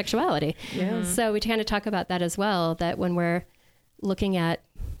damaging to our sexuality. So we kind of talk about that as well, that when we're looking at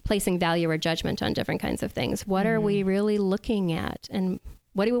placing value or judgment on different kinds of things, what are we really looking at, and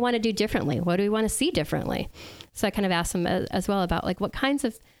what do we want to do differently? What do we want to see differently? So I kind of asked them as well about, like, what kinds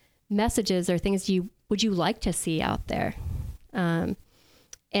of messages or things would you like to see out there?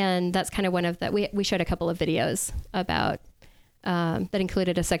 And that's kind of one of that. We showed a couple of videos about that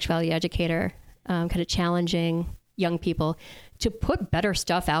included a sexuality educator kind of challenging young people to put better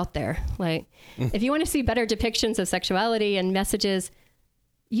stuff out there. Like, if you want to see better depictions of sexuality and messages,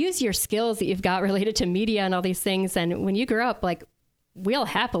 use your skills that you've got related to media and all these things. And when you grow up, like, we'll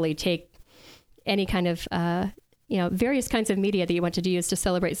happily take any kind of, various kinds of media that you want to use to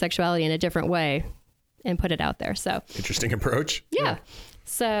celebrate sexuality in a different way and put it out there. So interesting approach. Yeah.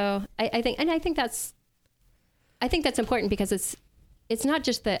 So I think that's important, because it's not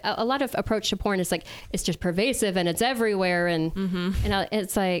just that a lot of approach to porn is like, it's just pervasive and it's everywhere. And,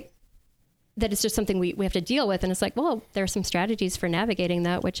 it's like that it's just something we have to deal with. And it's like, well, there are some strategies for navigating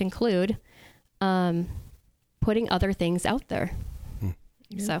that, which include, putting other things out there.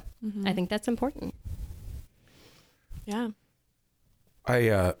 So I think that's important. Yeah.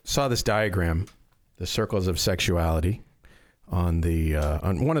 I saw this diagram, the circles of sexuality, on the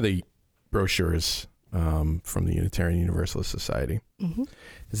on one of the brochures from the Unitarian Universalist Society.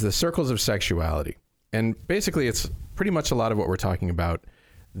 Is the circles of sexuality, and basically it's pretty much a lot of what we're talking about: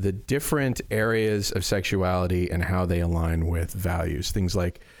 the different areas of sexuality and how they align with values. Things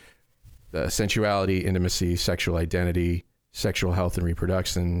like sensuality, intimacy, sexual identity, sexual health and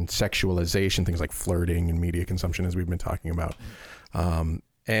reproduction, sexualization, things like flirting and media consumption, as we've been talking about.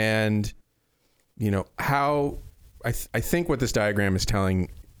 And, how I think what this diagram is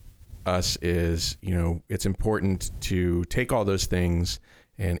telling us is, it's important to take all those things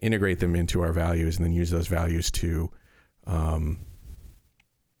and integrate them into our values, and then use those values to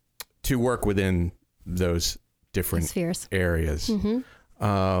work within those different spheres, areas.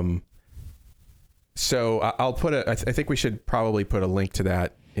 So I'll put I think we should probably put a link to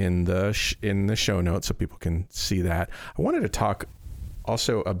that in the show notes so people can see that. I wanted to talk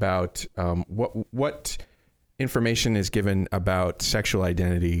also about what information is given about sexual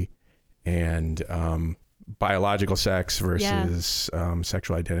identity and biological sex versus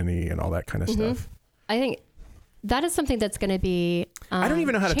sexual identity and all that kind of stuff. I think that is something that's going to be I don't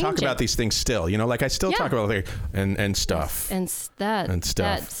even know how to talk changing. about these things still. I still talk about and stuff. And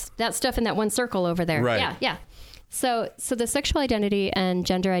stuff. That stuff in that one circle over there. Right. Yeah. So the sexual identity and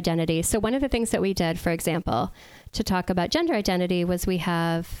gender identity. So one of the things that we did, for example, to talk about gender identity was we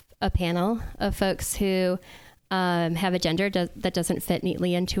have a panel of folks who have a gender that doesn't fit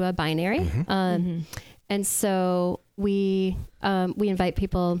neatly into a binary. And so we invite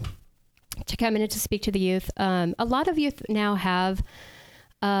people to come in and to speak to the youth. A lot of youth now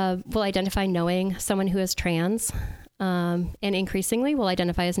will identify knowing someone who is trans, and increasingly will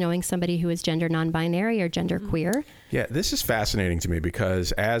identify as knowing somebody who is gender non-binary or gender queer. Yeah, this is fascinating to me,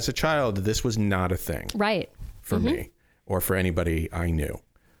 because as a child, this was not a thing. Right. For me or for anybody I knew.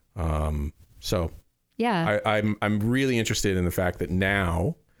 Yeah. I'm really interested in the fact that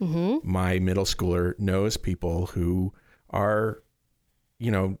now my middle schooler knows people who are,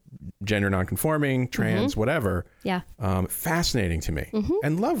 gender nonconforming, trans, whatever. Yeah. Fascinating to me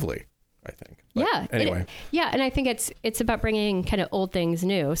and lovely, I think. But yeah. Anyway. And I think it's about bringing kind of old things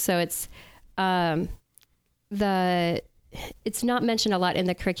new. So it's it's not mentioned a lot in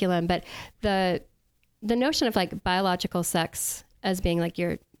the curriculum, but the notion of like biological sex as being like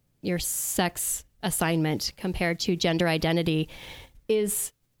your sex assignment compared to gender identity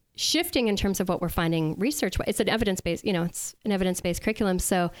is shifting in terms of what we're finding research. It's an evidence-based, it's an evidence-based curriculum.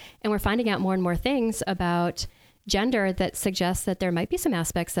 So, and we're finding out more and more things about gender that suggests that there might be some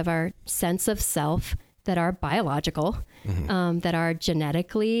aspects of our sense of self that are biological, that are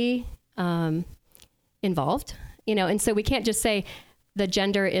genetically involved, and so we can't just say the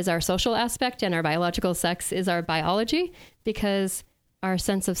gender is our social aspect and our biological sex is our biology, because our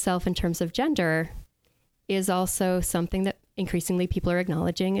sense of self in terms of gender is also something that increasingly people are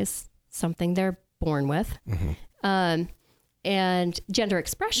acknowledging is something they're born with. And gender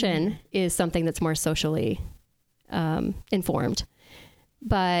expression is something that's more socially informed.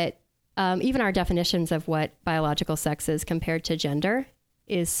 But even our definitions of what biological sex is compared to gender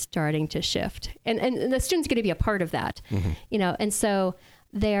is starting to shift. And the student's going to be a part of that, and so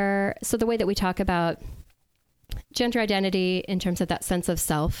the way that we talk about gender identity in terms of that sense of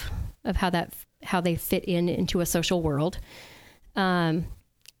self, of how they fit into a social world,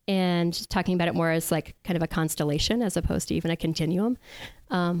 and talking about it more as like kind of a constellation as opposed to even a continuum,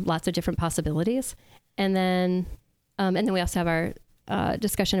 lots of different possibilities. And then we also have our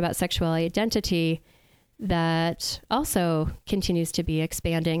discussion about sexual identity that also continues to be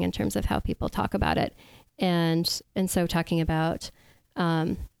expanding in terms of how people talk about it. And so talking about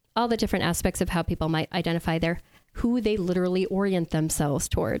all the different aspects of how people might identify who they literally orient themselves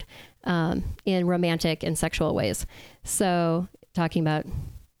toward in romantic and sexual ways. So talking about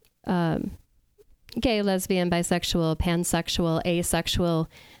gay, lesbian, bisexual, pansexual, asexual.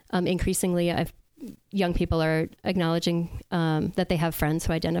 Increasingly, young people are acknowledging that they have friends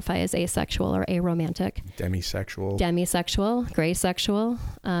who identify as asexual or aromantic, demisexual, gray sexual,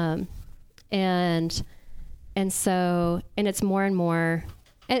 and it's more and more,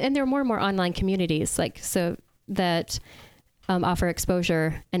 and there are more and more online communities that offer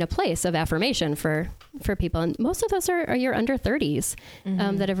exposure and a place of affirmation for people, and most of those are your under 30s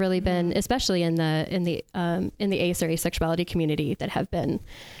that have really been, especially in the ace or asexuality community, that have been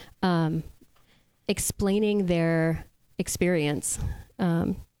explaining their experience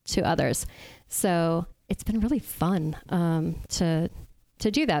to others. So it's been really fun to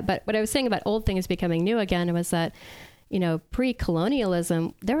do that. But what I was saying about old things becoming new again was that,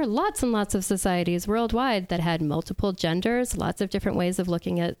 pre-colonialism, there were lots and lots of societies worldwide that had multiple genders, lots of different ways of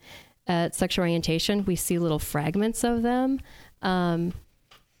looking at sexual orientation. We see little fragments of them around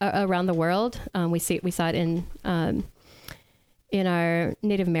the world. We saw it in our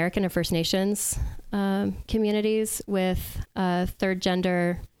Native American and First Nations communities with third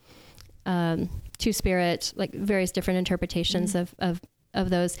gender, two-spirit, like various different interpretations of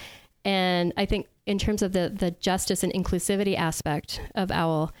those. And I think in terms of the justice and inclusivity aspect of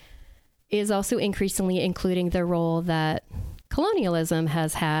OWL is also increasingly including the role that colonialism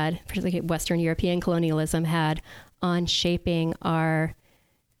has had, particularly Western European colonialism had, on shaping our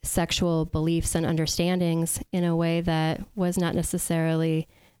sexual beliefs and understandings in a way that was not necessarily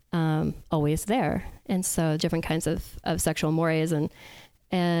always there. And so different kinds of sexual mores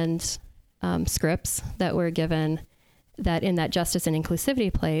and scripts that were given, that in that justice and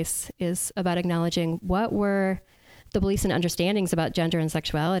inclusivity place is about acknowledging what were the beliefs and understandings about gender and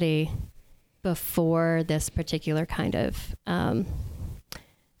sexuality before this particular kind of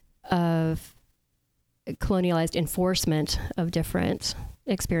colonialized enforcement of different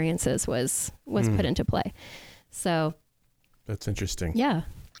experiences was put into play. So that's interesting. Yeah.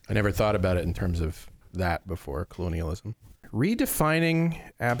 I never thought about it in terms of that before colonialism. Redefining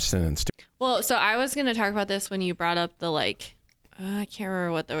abstinence. Well, so I was going to talk about this when you brought up the I can't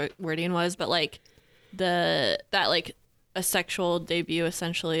remember what the wording was, but a sexual debut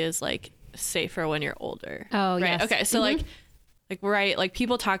essentially is safer when you're older. Oh, right. yes. Okay. So right,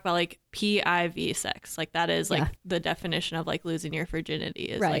 people talk about PIV sex, that is the definition of losing your virginity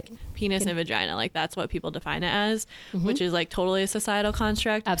is right. Penis and vagina, that's what people define it as, which is totally a societal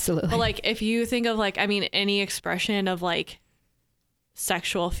construct. Absolutely. But if you think of any expression of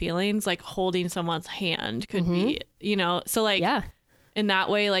sexual feelings, holding someone's hand could be, so yeah. in that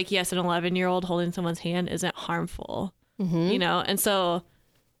way, yes, an 11-year-old holding someone's hand isn't harmful, and so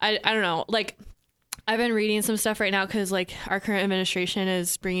I don't know, I've been reading some stuff right now because our current administration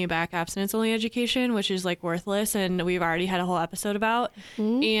is bringing back abstinence only education, which is worthless, and we've already had a whole episode about.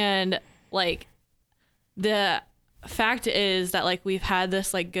 And the fact is that we've had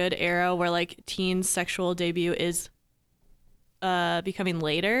this good era where teens sexual debut is becoming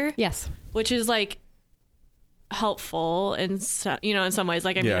later. Yes. Which is helpful in in some ways.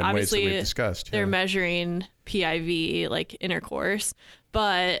 Obviously they're measuring PIV intercourse,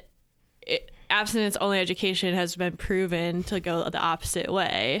 but abstinence only education has been proven to go the opposite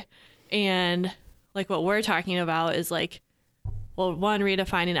way. And what we're talking about is one,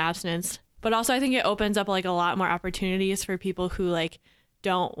 redefining abstinence, but also I think it opens up a lot more opportunities for people who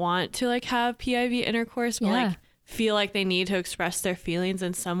don't want to have PIV intercourse, but feel they need to express their feelings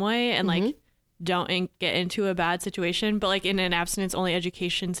in some way and don't get into a bad situation. But in an abstinence only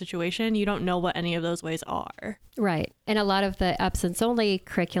education situation, you don't know what any of those ways are. Right. And a lot of the abstinence only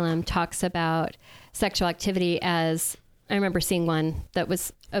curriculum talks about sexual activity as, I remember seeing one that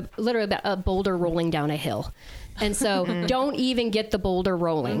was literally about a boulder rolling down a hill. And so don't even get the boulder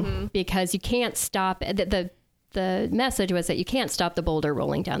rolling because you can't stop. The message was that you can't stop the boulder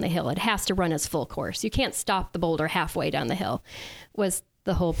rolling down the hill. It has to run its full course. You can't stop the boulder halfway down the hill, was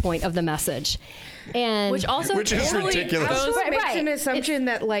the whole point of the message. And which is ridiculous. Also makes right. an assumption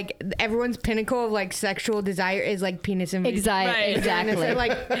that everyone's pinnacle of sexual desire is penis and vagina. Right. Exactly.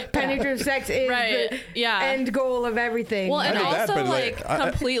 So penetrative sex is Right. the Yeah. end goal of everything. Well, and I also get that,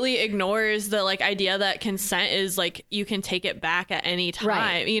 but, completely ignores the idea that consent is you can take it back at any time.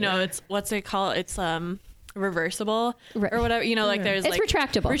 Right. It's what's it called? It's reversible or whatever. There's it's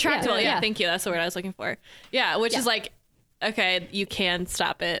retractable. Retractable. Yeah. Thank you. That's the word I was looking for. Yeah. Which is okay, you can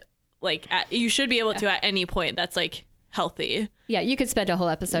stop it. You should be able to at any point. That's healthy. Yeah, you could spend a whole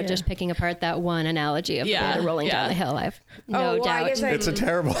episode just picking apart that one analogy of the boulder rolling down the hill. I've no doubt. It's a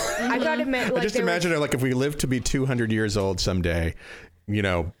terrible. I thought it meant I just imagine it if we live to be 200 years old someday,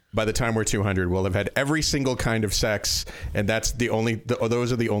 by the time we're 200, we'll have had every single kind of sex, and that's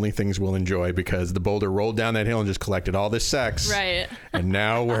those are the only things we'll enjoy because the boulder rolled down that hill and just collected all this sex. Right. And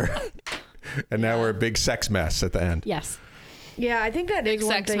now we're And now we're a big sex mess at the end. Yes. Yeah, I think that Big is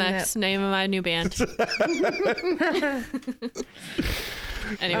one Sex thing Mess, name of my new band.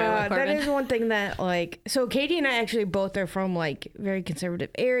 Anyway, what, that Corbin? is one thing that, like, so Katie and I actually both are from, like, very conservative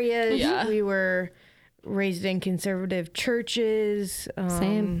areas. Yeah. We were raised in conservative churches.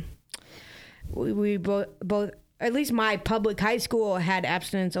 Same. We both, at least my public high school had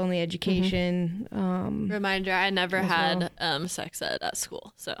abstinence-only education. Reminder, I never had sex ed at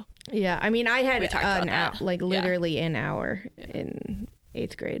school, so. Yeah, I mean, I had We talked about an hour, that. like literally an hour in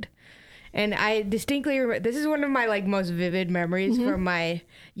 8th grade. And I distinctly remember, this is one of my like most vivid memories from my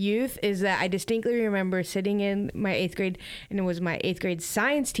youth, is that I distinctly remember sitting in my 8th grade, and it was my 8th grade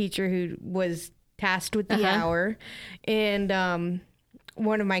science teacher who was tasked with the hour. And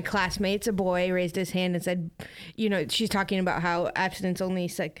one of my classmates, a boy, raised his hand and said, you know, she's talking about how abstinence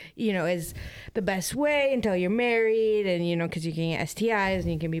only, you know, is the best way until you're married, and, you know, because you can get STIs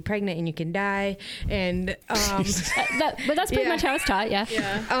and you can be pregnant and you can die. And But that's pretty much how it's taught.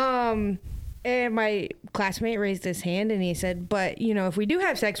 Yeah. and my classmate raised his hand and he said, but, you know, if we do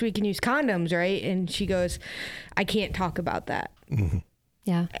have sex, we can use condoms, right? And she goes, I can't talk about that.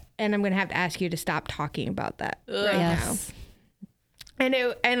 Yeah. And I'm going to have to ask you to stop talking about that right Yes. now. And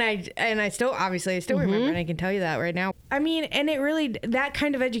I still remember, and I can tell you that right now. I mean, and it really, that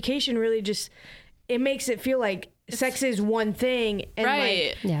kind of education really just, it makes it feel like sex is one thing. And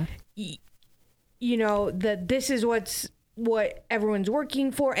Right. Yeah. you know, that this is what everyone's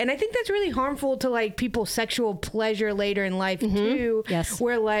working for. And I think that's really harmful to like people's sexual pleasure later in life too. Yes.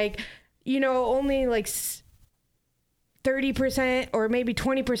 Where like, you know, only like 30% or maybe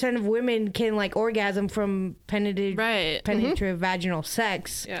 20% of women can like orgasm from penetrative vaginal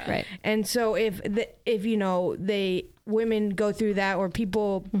sex. Yeah. Right. And so if you know, women go through that, or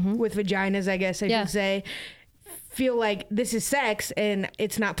people with vaginas, I guess I should say, feel like this is sex and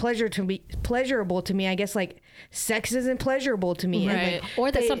it's not pleasurable to me. I guess like sex isn't pleasurable to me. Right. And, like,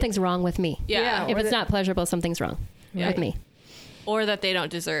 Or that something's wrong with me. Yeah. If it's not pleasurable, something's wrong with me. Or that they don't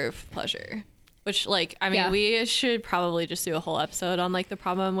deserve pleasure. Which, like, I mean, we should probably just do a whole episode on, like, the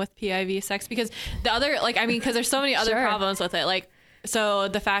problem with PIV sex. Because the other, like, I mean, because there's so many other problems with it. Like, so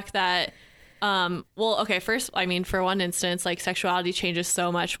the fact that, well, okay, first, I mean, for one instance, like, sexuality changes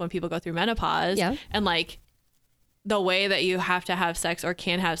so much when people go through menopause. Yeah. And, like, the way that you have to have sex or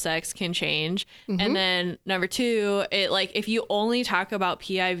can have sex can change. And then number two, it, like, if you only talk about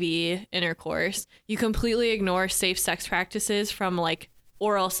PIV intercourse, you completely ignore safe sex practices from, like,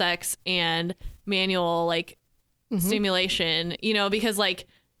 oral sex and manual like stimulation, you know, because like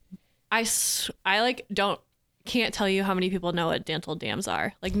I like can't tell you how many people know what dental dams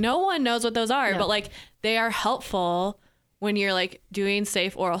are. Like no one knows what those are, but like they are helpful when you're like doing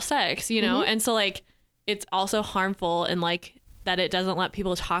safe oral sex, you know? And so like it's also harmful in like that it doesn't let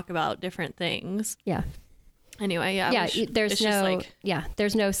people talk about different things. Yeah. Anyway, there's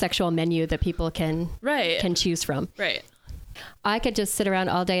no sexual menu that people can choose from. Right. I could just sit around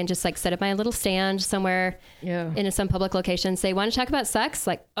all day and just like sit at my little stand somewhere in some public location, say, want to talk about sex?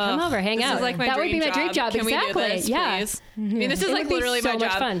 Like, come over, hang out. Is like my that would dream be my dream job. Can exactly. we do this, please? I mean, this is It like would be literally so my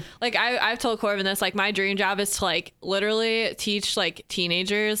much job. fun. Like I've told Corbin this, like my dream job is to like literally teach like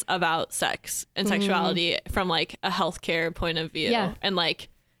teenagers about sex and sexuality from like a healthcare point of view. Yeah. And like,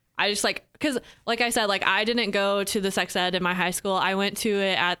 I just like, cause like I said, like I didn't go to the sex ed in my high school. I went to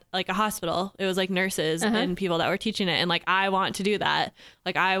it at like a hospital. It was like nurses and people that were teaching it. And like, I want to do that.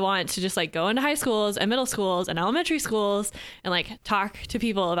 Like I want to just like go into high schools and middle schools and elementary schools and like talk to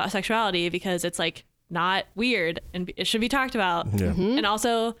people about sexuality because it's like not weird and it should be talked about. Yeah. And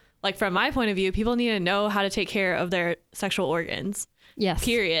also like from my point of view, people need to know how to take care of their sexual organs. Yes.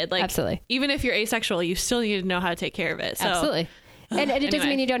 Period. Like absolutely. Even if you're asexual, you still need to know how to take care of it. So Absolutely. And it doesn't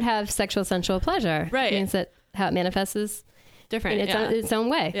mean you don't have sexual sensual pleasure. Right. It means that how it manifests is different in its own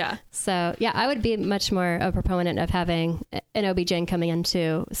way. Yeah. So yeah, I would be much more a proponent of having an OB-GYN coming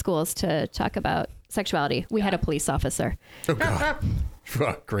into schools to talk about sexuality. We had a police officer. Oh God.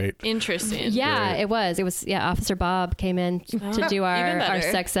 Great. Interesting. Yeah, Right. it was. Officer Bob came in to do our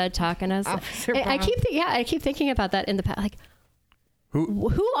sex ed talk, and I was I keep thinking about that in the past. Like, who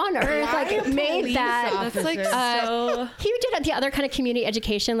on earth like made that? Officer. That's like so. He did the other kind of community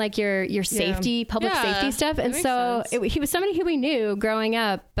education, like your safety, public safety stuff, and so he was somebody who we knew growing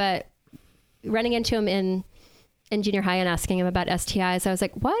up, but running into him in junior high and asking him about STIs, I was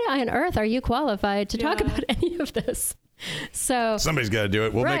like, why on earth are you qualified to talk about any of this? So Somebody's got to do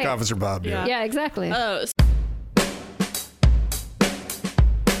it. We'll make Officer Bob do it. yeah, exactly. Oh.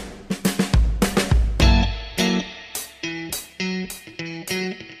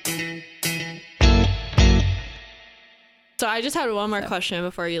 So I just had one more question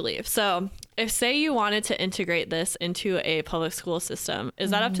before you leave. So if, say, you wanted to integrate this into a public school system,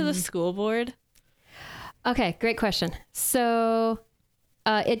 is that up to the school board? Okay, great question. So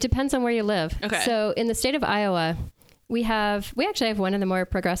it depends on where you live. Okay. So in the state of Iowa, we actually have one of the more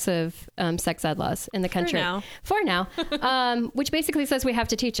progressive sex ed laws in the country. For now. Which basically says we have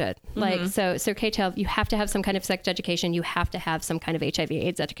to teach it. Like, so K-12, you have to have some kind of sex education. You have to have some kind of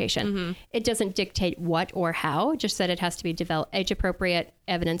HIV/AIDS education. It doesn't dictate what or how, just that it has to be developed, age-appropriate,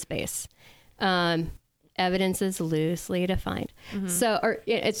 evidence-based. Evidence is loosely defined. So,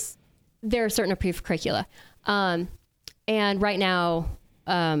 there are certain approved curricula. And right now,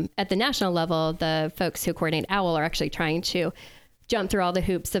 at the national level, the folks who coordinate OWL are actually trying to jump through all the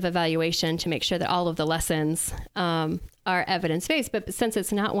hoops of evaluation to make sure that all of the lessons are evidence-based. But since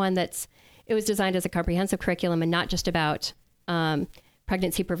it's not one it was designed as a comprehensive curriculum and not just about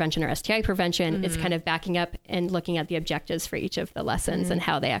pregnancy prevention or STI prevention, it's kind of backing up and looking at the objectives for each of the lessons and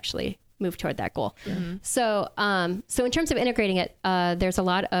how they actually move toward that goal. So in terms of integrating it, there's a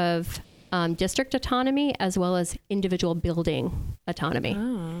lot of district autonomy as well as individual building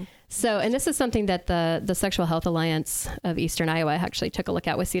autonomy. So, and this is something that the Sexual Health Alliance of Eastern Iowa actually took a look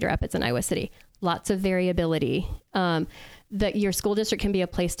at with Cedar Rapids and Iowa City. Lots of variability. That your school district can be a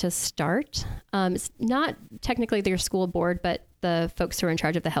place to start. It's not technically your school board, but the folks who are in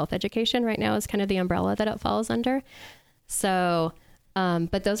charge of the health education right now is kind of the umbrella that it falls under. So,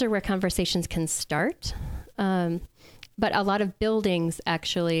 but those are where conversations can start. But a lot of buildings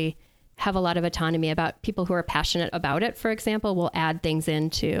actually have a lot of autonomy about people who are passionate about it, for example, will add things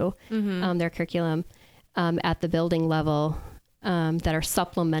into their curriculum at the building level that are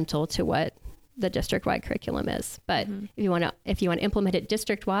supplemental to what the district-wide curriculum is. But if you want to implement it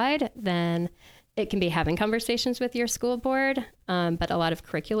district-wide, then it can be having conversations with your school board. But a lot of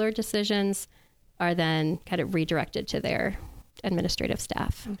curricular decisions are then kind of redirected to their administrative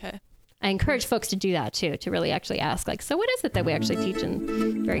staff. Okay. I encourage folks to do that too, to really actually ask, like, so what is it that we actually teach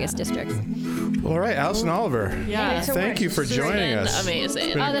in various districts? Well, all right, Allison Oliver. Yeah. Thank you for joining us. Amazing.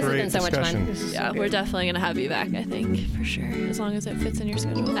 It's been a this has great been so much fun. discussion. Yeah, we're definitely going to have you back, I think, for sure, as long as it fits in your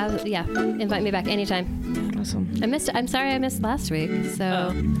schedule. Yeah, invite me back anytime. Awesome. I'm sorry I missed last week.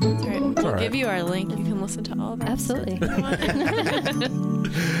 So That's right. We'll all right. give you our link. You can listen to all of it. absolutely.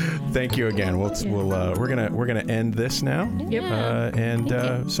 Thank you again. We're gonna end this now.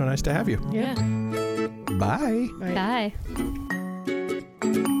 Yep. So nice to have you. Yeah. Bye. Bye.